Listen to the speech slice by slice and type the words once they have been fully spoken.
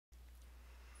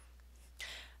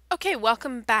Okay,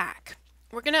 welcome back.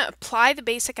 We're going to apply the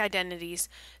basic identities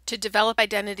to develop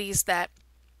identities that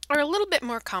are a little bit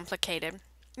more complicated,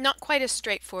 not quite as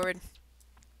straightforward,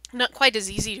 not quite as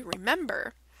easy to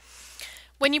remember.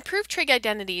 When you prove trig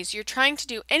identities, you're trying to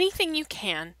do anything you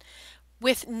can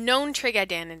with known trig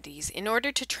identities in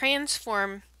order to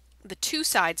transform the two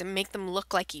sides and make them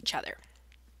look like each other.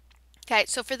 Okay,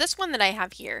 so for this one that I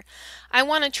have here, I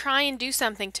want to try and do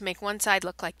something to make one side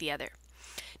look like the other.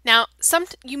 Now,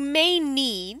 you may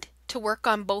need to work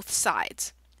on both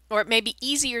sides, or it may be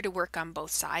easier to work on both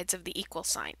sides of the equal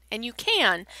sign. And you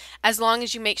can, as long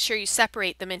as you make sure you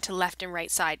separate them into left and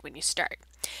right side when you start.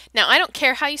 Now, I don't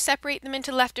care how you separate them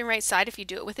into left and right side if you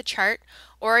do it with a chart,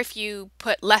 or if you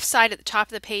put left side at the top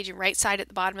of the page and right side at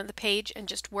the bottom of the page and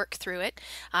just work through it.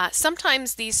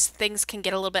 Sometimes these things can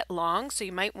get a little bit long, so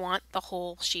you might want the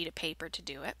whole sheet of paper to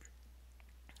do it.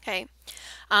 Okay.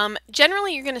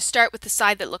 Generally, you're going to start with the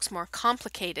side that looks more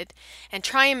complicated and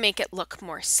try and make it look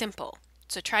more simple.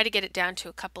 So try to get it down to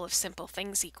a couple of simple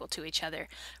things equal to each other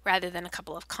rather than a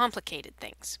couple of complicated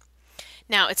things.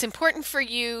 Now, it's important for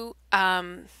you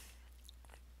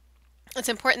it's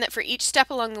important that for each step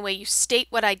along the way you state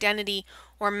what identity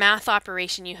or math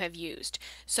operation you have used.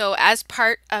 So as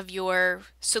part of your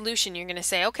solution, you're going to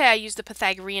say, okay, I used the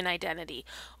Pythagorean identity,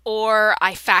 or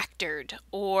I factored,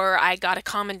 or I got a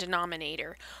common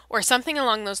denominator, or something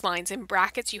along those lines. In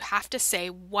brackets, you have to say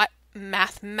what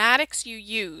mathematics you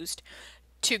used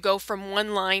to go from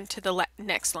one line to the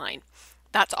next line.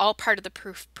 That's all part of the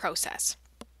proof process.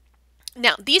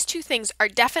 Now, these two things are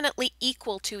definitely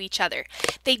equal to each other.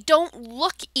 They don't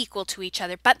look equal to each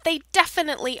other, but they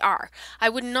definitely are. I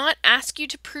would not ask you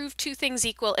to prove two things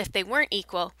equal if they weren't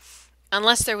equal,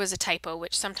 unless there was a typo,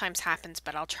 which sometimes happens,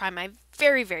 but I'll try my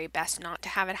very, very best not to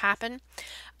have it happen.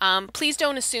 Please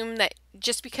don't assume that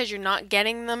just because you're not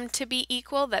getting them to be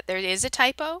equal, that there is a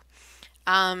typo.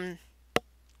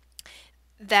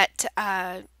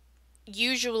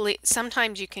 Usually,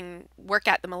 sometimes you can work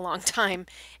at them a long time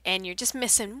and you're just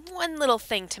missing one little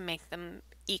thing to make them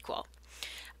equal.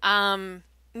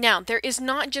 Now, there is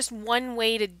not just one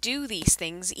way to do these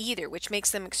things either, which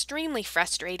makes them extremely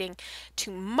frustrating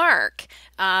to mark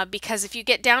because if you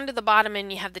get down to the bottom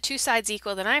and you have the two sides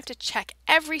equal, then I have to check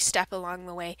every step along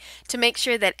the way to make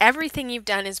sure that everything you've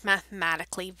done is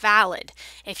mathematically valid.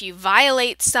 If you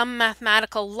violate some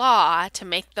mathematical law to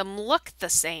make them look the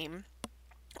same,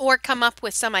 or come up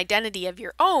with some identity of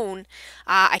your own,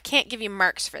 I can't give you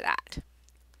marks for that.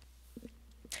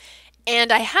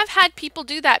 And I have had people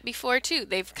do that before too.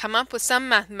 They've come up with some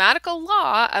mathematical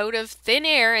law out of thin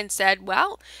air and said,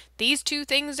 well, these two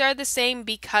things are the same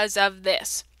because of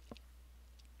this.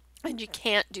 And you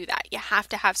can't do that. You have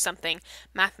to have something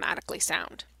mathematically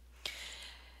sound.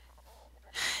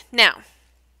 Now,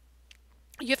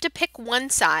 you have to pick one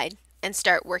side and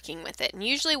start working with it. And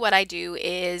usually what I do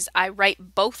is I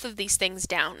write both of these things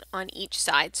down on each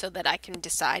side so that I can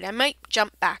decide. I might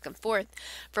jump back and forth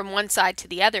from one side to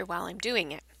the other while I'm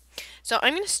doing it. So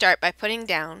I'm going to start by putting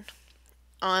down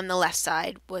on the left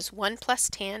side was 1 plus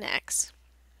tan x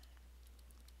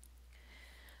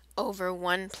over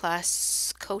 1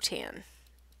 plus cotan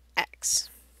x,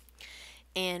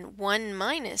 and 1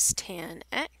 minus tan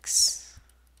x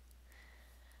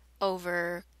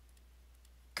over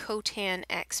cotan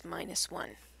x minus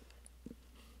 1.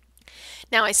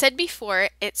 Now, I said before,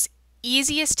 it's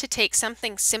easiest to take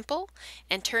something simple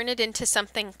and turn it into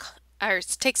something, or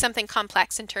take something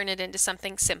complex and turn it into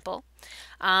something simple.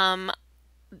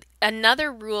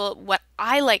 Another rule, what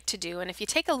I like to do, and if you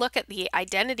take a look at the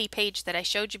identity page that I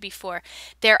showed you before,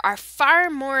 there are far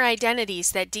more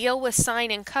identities that deal with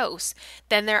sine and cos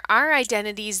than there are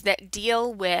identities that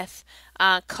deal with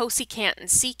cosecant and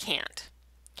secant.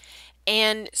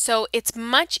 And so it's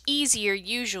much easier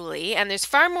usually, and there's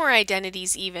far more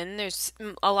identities even, there's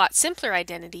a lot simpler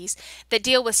identities that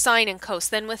deal with sine and cos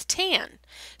than with tan.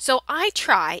 So I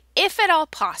try, if at all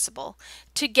possible,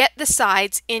 to get the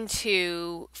sides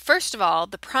into, first of all,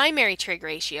 the primary trig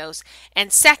ratios,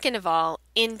 and second of all,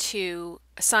 into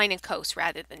sine and cos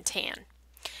rather than tan.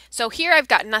 So here I've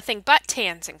got nothing but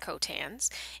tans and cotans,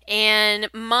 and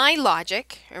my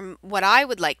logic, or what I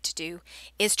would like to do,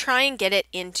 is try and get it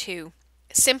into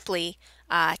simply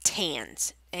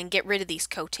tans and get rid of these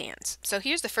cotans. So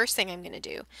here's the first thing I'm going to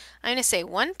do. I'm going to say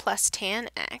 1 plus tan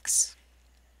x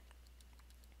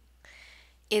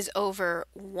is over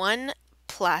 1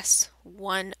 plus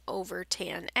 1 over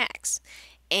tan x.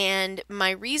 And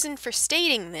my reason for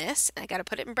stating this, I got to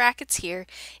put it in brackets here,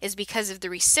 is because of the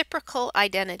reciprocal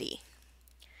identity.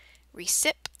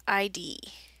 Recip ID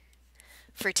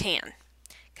for tan.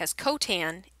 Because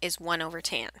cotan is 1 over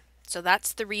tan. So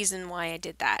that's the reason why I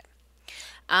did that.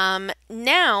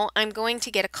 Now I'm going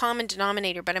to get a common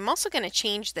denominator, but I'm also going to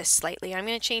change this slightly. I'm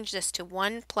going to change this to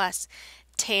 1 plus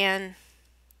tan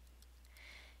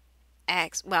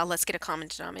x. Well, let's get a common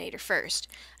denominator first.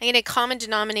 I'm going to get a common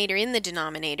denominator in the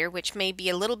denominator, which may be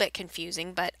a little bit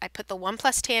confusing, but I put the 1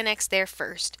 plus tan x there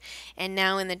first. And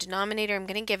now in the denominator, I'm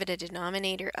going to give it a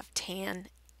denominator of tan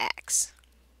x.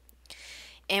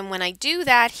 And when I do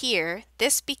that here,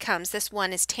 this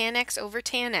 1 is tan x over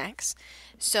tan x.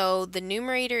 So the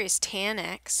numerator is tan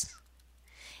x.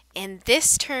 And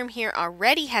this term here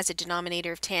already has a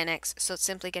denominator of tan x, so it's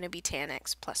simply going to be tan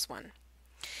x plus 1.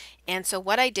 And so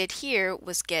what I did here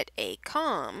was get a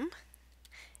common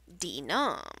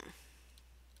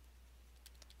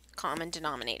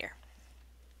denominator.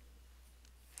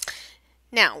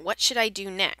 Now, what should I do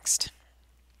next?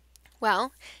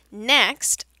 Well,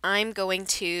 next I'm going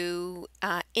to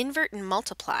invert and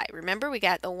multiply. Remember, we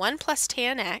got the 1 plus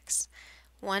tan x,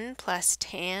 1 plus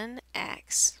tan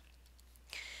x.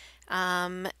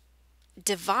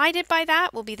 Divided by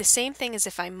that will be the same thing as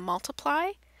if I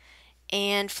multiply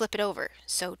and flip it over.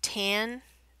 So tan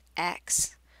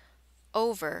x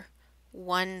over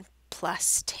 1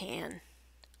 plus tan,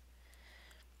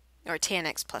 or tan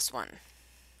x plus 1.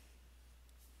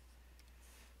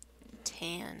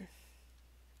 Tan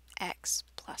x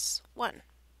plus 1.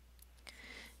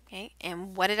 Okay,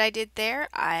 and what did I did there?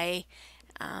 I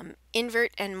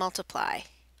invert and multiply.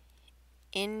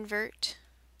 Invert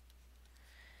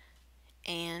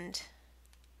and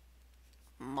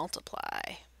multiply.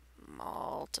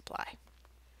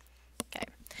 Okay,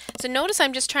 so notice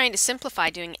I'm just trying to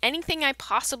simplify, doing anything I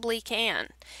possibly can.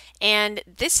 And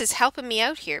this is helping me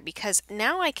out here because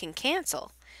now I can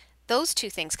cancel those two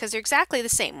things because they're exactly the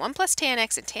same. 1 plus tan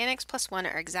x and tan x plus 1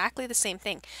 are exactly the same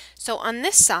thing. So on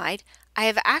this side, I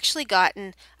have actually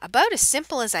gotten about as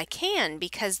simple as I can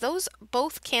because those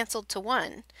both canceled to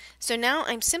 1. So now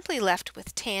I'm simply left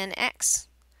with tan x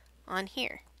on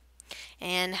here.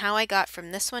 And how I got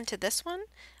from this one to this one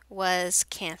was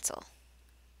cancel.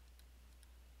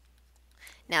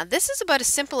 Now this is about as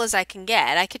simple as I can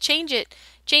get. I could change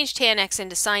tan x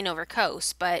into sine over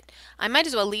cos, but I might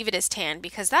as well leave it as tan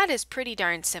because that is pretty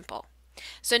darn simple.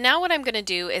 So now what I'm going to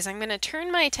do is I'm going to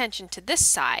turn my attention to this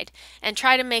side and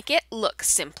try to make it look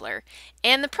simpler.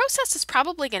 And the process is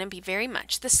probably going to be very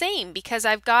much the same because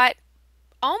I've got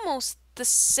almost the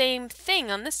same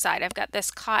thing on this side. I've got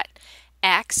this cot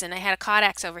x and I had a cot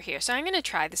x over here. So I'm going to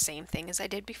try the same thing as I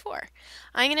did before.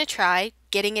 I'm going to try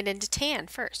getting it into tan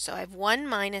first. So I have 1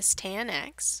 minus tan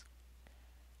x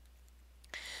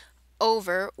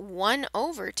over 1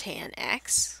 over tan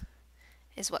x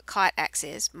is what cot x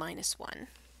is, minus 1.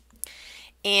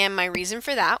 And my reason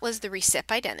for that was the recip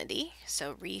identity.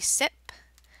 So recip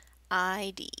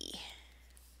ID.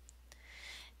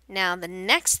 Now the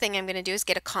next thing I'm going to do is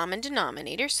get a common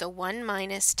denominator. So 1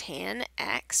 minus tan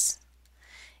x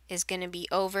is going to be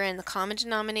over, and the common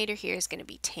denominator here is going to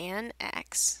be tan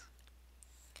x.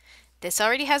 This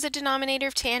already has a denominator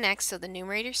of tan x, so the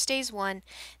numerator stays 1.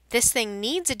 This thing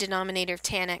needs a denominator of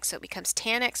tan x, so it becomes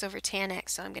tan x over tan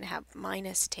x, so I'm going to have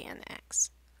minus tan x.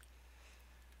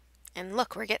 And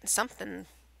look, we're getting something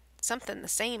the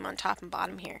same on top and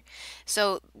bottom here.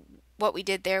 So what we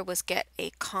did there was get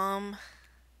a common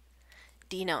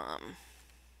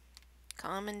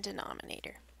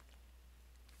denominator.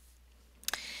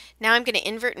 Now I'm going to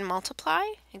invert and multiply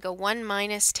and go 1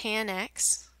 minus tan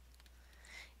x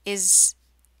is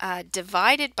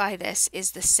divided by this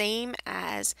is the same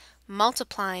as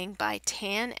multiplying by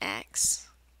tan x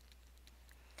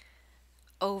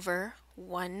over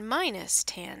 1 minus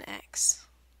tan x.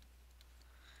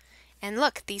 And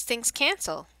look, these things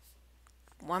cancel.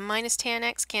 1 minus tan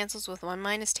x cancels with 1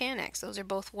 minus tan x. Those are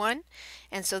both 1.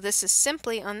 And so this is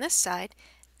simply on this side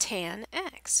tan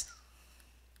x.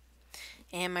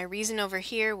 And my reason over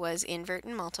here was invert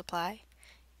and multiply.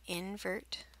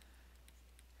 Invert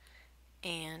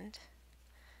and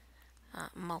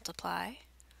multiply.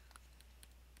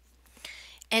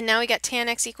 And now we got tan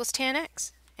x equals tan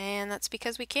x. And that's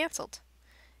because we canceled.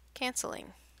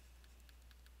 Canceling.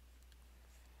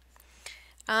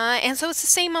 And so it's the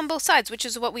same on both sides, which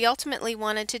is what we ultimately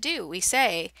wanted to do. We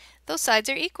say those sides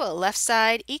are equal. Left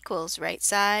side equals right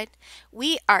side.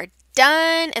 We are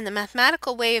done. And the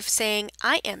mathematical way of saying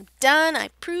I am done,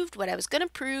 I proved what I was going to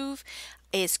prove,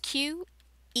 is QED.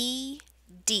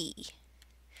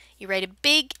 You write a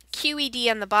big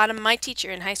QED on the bottom. My teacher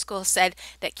in high school said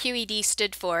that QED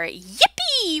stood for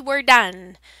Yippee, we're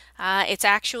done. It's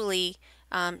actually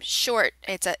short.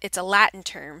 It's a Latin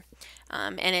term,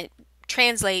 and it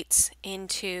translates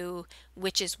into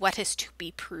which is what is to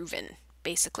be proven.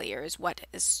 basically, or is what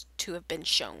is to have been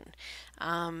shown.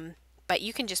 But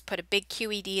you can just put a big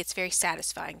QED. It's very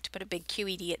satisfying to put a big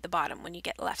QED at the bottom when you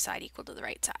get the left side equal to the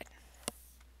right side.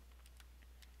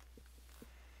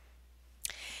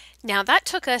 Now that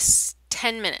took us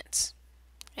 10 minutes.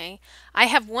 Okay, I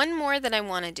have one more that I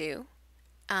want to do.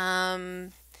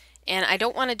 And I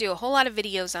don't want to do a whole lot of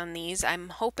videos on these. I'm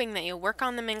hoping that you'll work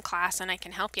on them in class and I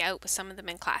can help you out with some of them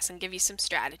in class and give you some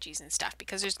strategies and stuff,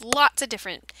 because there's lots of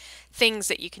different things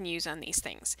that you can use on these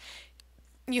things.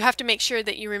 You have to make sure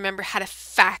that you remember how to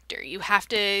factor. You have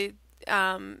to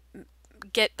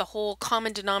get the whole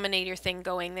common denominator thing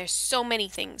going. There's so many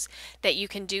things that you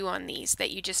can do on these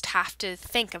that you just have to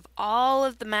think of all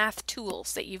of the math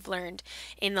tools that you've learned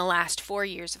in the last 4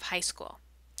 years of high school.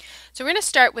 So we're going to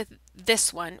start with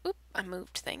this one. Oop, I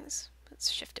moved things. Let's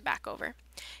shift it back over.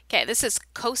 Okay, this is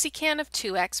cosecant of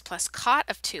 2x plus cot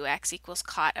of 2x equals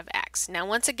cot of x. Now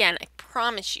once again, I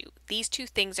promise you, these two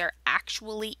things are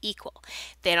actually equal.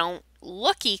 They don't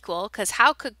look equal, because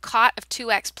how could cot of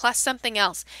 2x plus something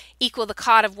else equal the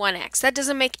cot of 1x? That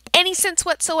doesn't make any sense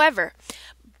whatsoever.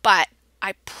 But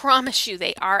I promise you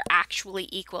they are actually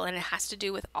equal, and it has to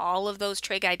do with all of those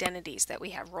trig identities that we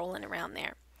have rolling around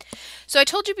there. So I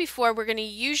told you before, we're going to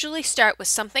usually start with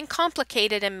something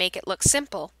complicated and make it look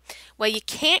simple. Well, you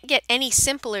can't get any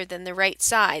simpler than the right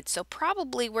side, so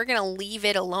probably we're going to leave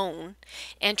it alone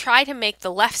and try to make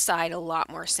the left side a lot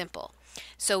more simple.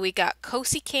 So we got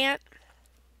cosecant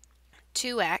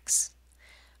 2x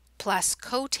plus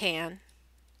cotan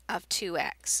of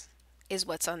 2x is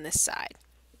what's on this side.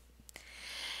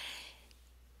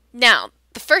 Now,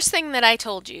 the first thing that I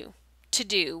told you to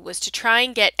do was to try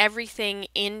and get everything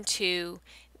into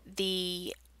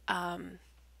the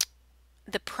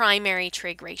primary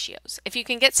trig ratios. If you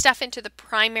can get stuff into the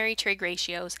primary trig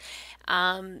ratios,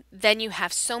 then you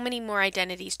have so many more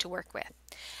identities to work with.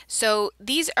 So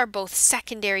these are both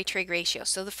secondary trig ratios.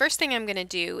 So the first thing I'm going to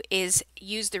do is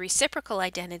use the reciprocal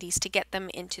identities to get them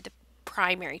into the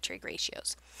primary trig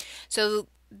ratios. So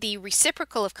the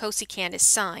reciprocal of cosecant is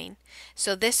sine.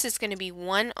 So this is going to be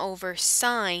 1 over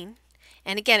sine.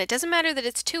 And again, it doesn't matter that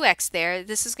it's 2x there.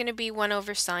 This is going to be 1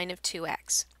 over sine of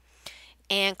 2x.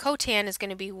 And cotan is going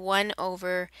to be 1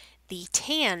 over the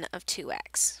tan of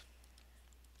 2x.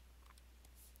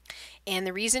 And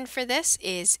the reason for this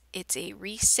is it's a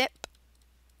recip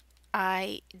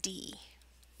ID.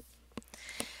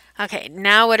 Okay,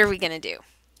 now what are we going to do?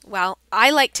 Well,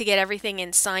 I like to get everything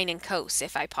in sine and cos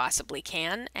if I possibly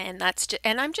can, and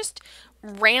I'm just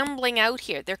rambling out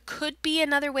here. There could be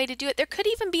another way to do it. There could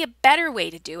even be a better way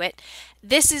to do it.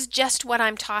 This is just what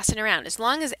I'm tossing around. As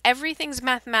long as everything's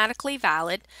mathematically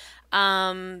valid,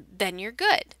 then you're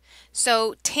good.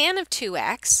 So tan of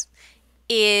 2x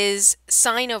is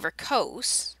sine over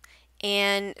cos,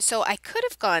 and so I could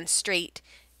have gone straight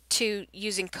to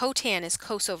using cotan as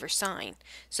cos over sine.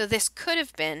 So this could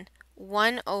have been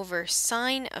 1 over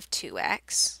sine of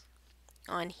 2x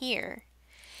on here,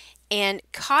 and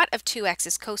cot of 2x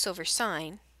is cos over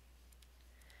sine,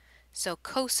 so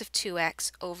cos of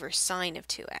 2x over sine of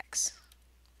 2x.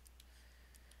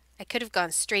 I could have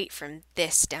gone straight from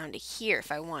this down to here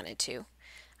if I wanted to.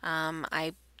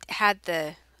 I had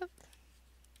the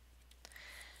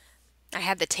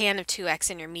tan of 2x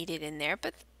intermediate in there,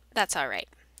 but that's all right.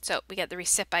 So we got the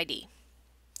recip ID.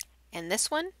 And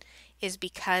this one is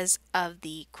because of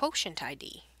the quotient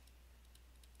ID.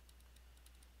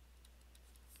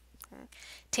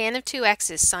 Tan of 2x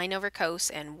is sine over cos,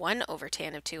 and 1 over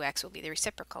tan of 2x will be the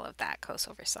reciprocal of that, cos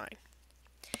over sine.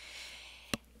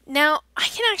 Now, I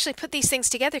can actually put these things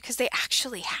together because they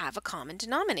actually have a common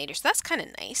denominator, so that's kind of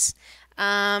nice.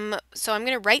 So I'm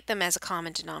going to write them as a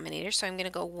common denominator, so I'm going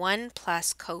to go 1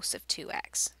 plus cos of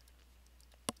 2x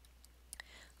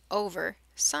over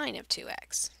sine of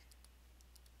 2x.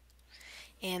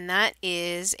 And that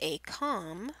is a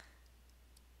common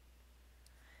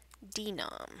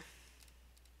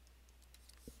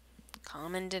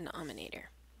denominator.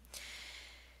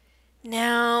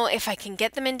 Now, if I can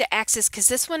get them into x's, because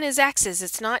this one is x's,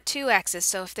 it's not 2x's,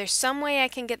 so if there's some way I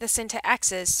can get this into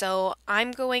x's, so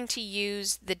I'm going to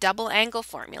use the double angle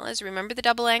formulas. Remember the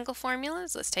double angle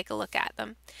formulas? Let's take a look at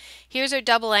them. Here's our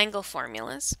double angle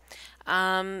formulas.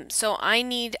 So I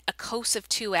need a cos of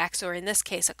 2x, or in this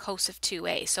case, a cos of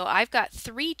 2a. So I've got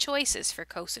 3 choices for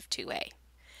cos of 2a.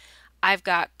 I've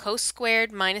got cos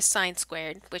squared minus sine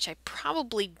squared, which I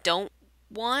probably don't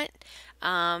want,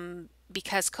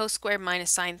 because cos squared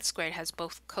minus sine squared has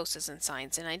both coses and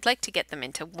sines, and I'd like to get them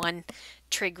into one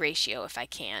trig ratio if I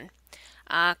can.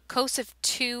 Cos of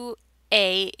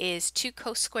 2a is 2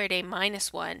 cos squared a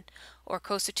minus 1, or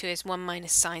cos of 2 is 1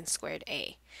 minus sine squared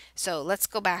a. So let's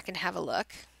go back and have a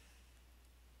look.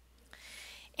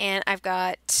 And I've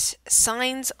got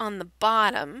signs on the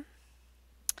bottom,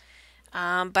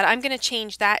 but I'm going to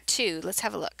change that too. Let's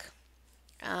have a look.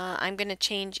 I'm going to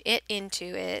change it into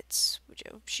its,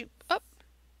 shoot, oh,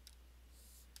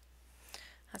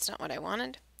 that's not what I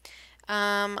wanted.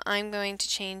 I'm going to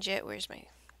change it,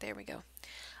 there we go.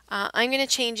 I'm going to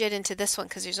change it into this one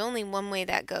because there's only one way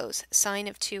that goes. Sine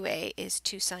of 2a is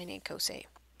 2 sine a cos a.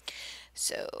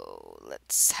 So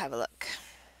let's have a look.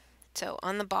 So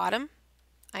on the bottom,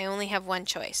 I only have one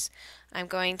choice. I'm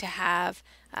going to have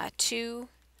 2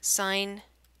 sine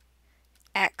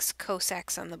x cos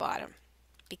x on the bottom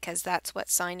because that's what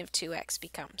sine of 2x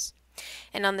becomes.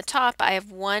 And on the top, I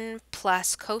have 1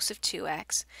 plus cos of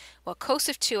 2x. Well, cos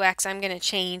of 2x I'm going to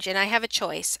change, and I have a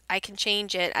choice. I can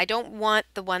change it. I don't want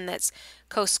the one that's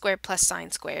cos squared plus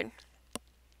sine squared.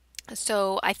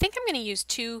 So I think I'm going to use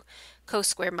 2 cos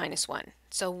squared minus 1.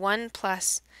 So 1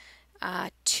 plus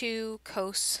 2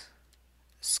 cos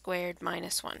squared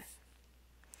minus 1.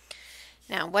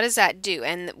 Now, what does that do?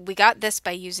 And we got this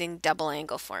by using double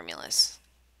angle formulas.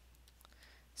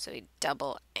 So we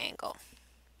double angle.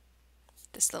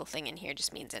 This little thing in here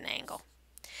just means an angle.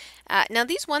 Now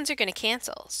these ones are going to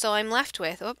cancel, so I'm left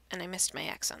with, oh, and I missed my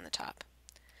x on the top.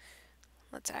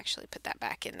 Let's actually put that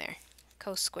back in there.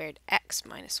 Cos squared x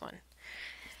minus 1.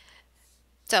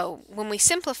 So when we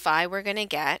simplify, we're going to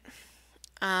get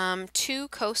 2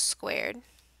 cos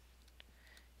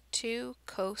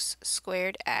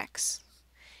squared x,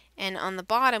 and on the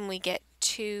bottom we get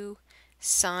 2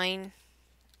 sine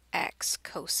x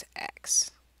cos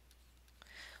x.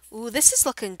 Ooh, this is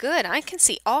looking good. I can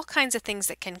see all kinds of things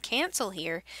that can cancel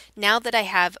here now that I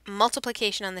have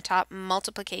multiplication on the top,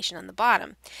 multiplication on the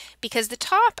bottom. Because the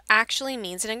top actually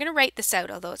means, and I'm going to write this out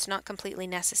although it's not completely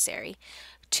necessary,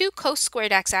 2 cos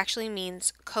squared x actually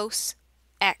means cos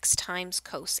x times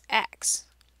cos x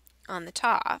on the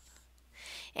top.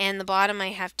 And the bottom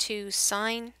I have 2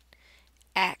 sine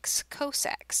x cos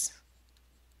x.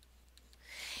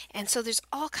 And so there's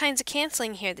all kinds of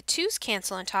canceling here. The 2's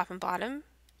cancel on top and bottom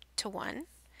to 1,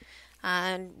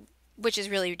 which is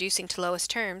really reducing to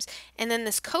lowest terms. And then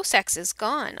this cos x is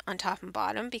gone on top and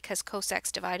bottom because cos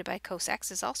x divided by cos x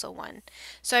is also 1.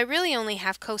 So I really only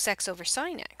have cos x over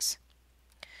sine x.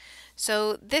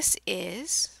 So this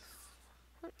is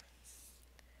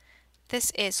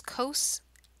cos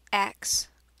x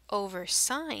over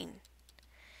sine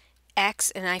x,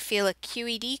 and I feel a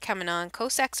QED coming on.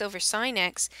 Cos x over sine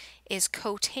x is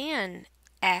cotan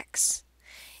x.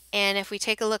 And if we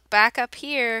take a look back up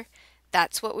here,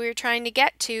 that's what we were trying to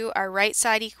get to. Our right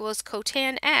side equals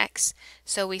cotan x.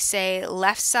 So we say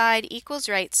left side equals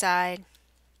right side.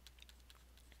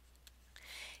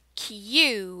 QED.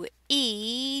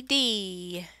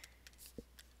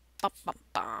 Bum, bum,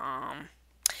 bum.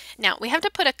 Now, we have to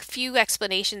put a few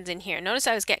explanations in here. Notice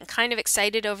I was getting kind of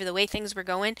excited over the way things were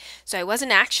going, so I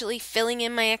wasn't actually filling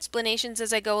in my explanations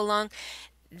as I go along.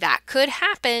 That could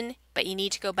happen, but you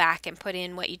need to go back and put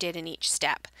in what you did in each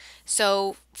step.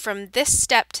 So from this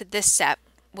step to this step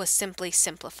was simply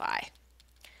simplify.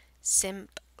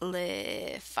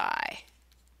 Simplify.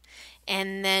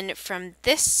 And then from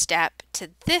this step to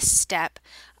this step,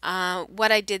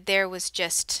 what I did there was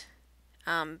just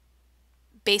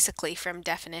basically from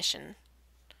definition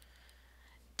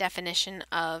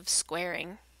of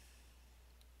squaring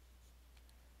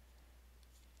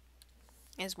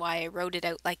is why I wrote it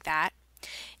out like that.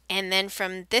 And then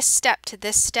from this step to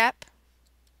this step,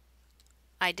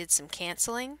 I did some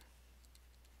canceling.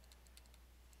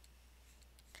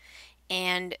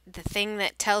 And the thing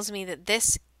that tells me that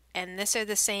this and this are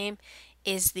the same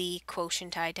is the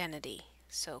quotient identity.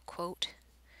 So quote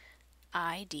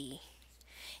ID.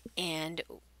 And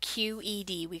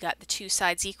QED, we got the two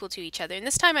sides equal to each other. And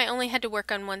this time I only had to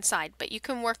work on one side, but you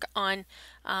can work on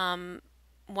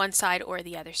one side or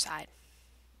the other side.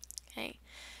 Okay,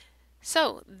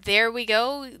 so there we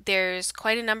go. There's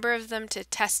quite a number of them to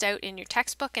test out in your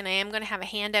textbook, and I am going to have a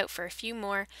handout for a few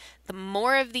more. The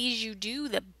more of these you do,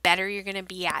 the better you're going to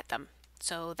be at them.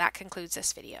 So that concludes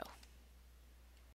this video.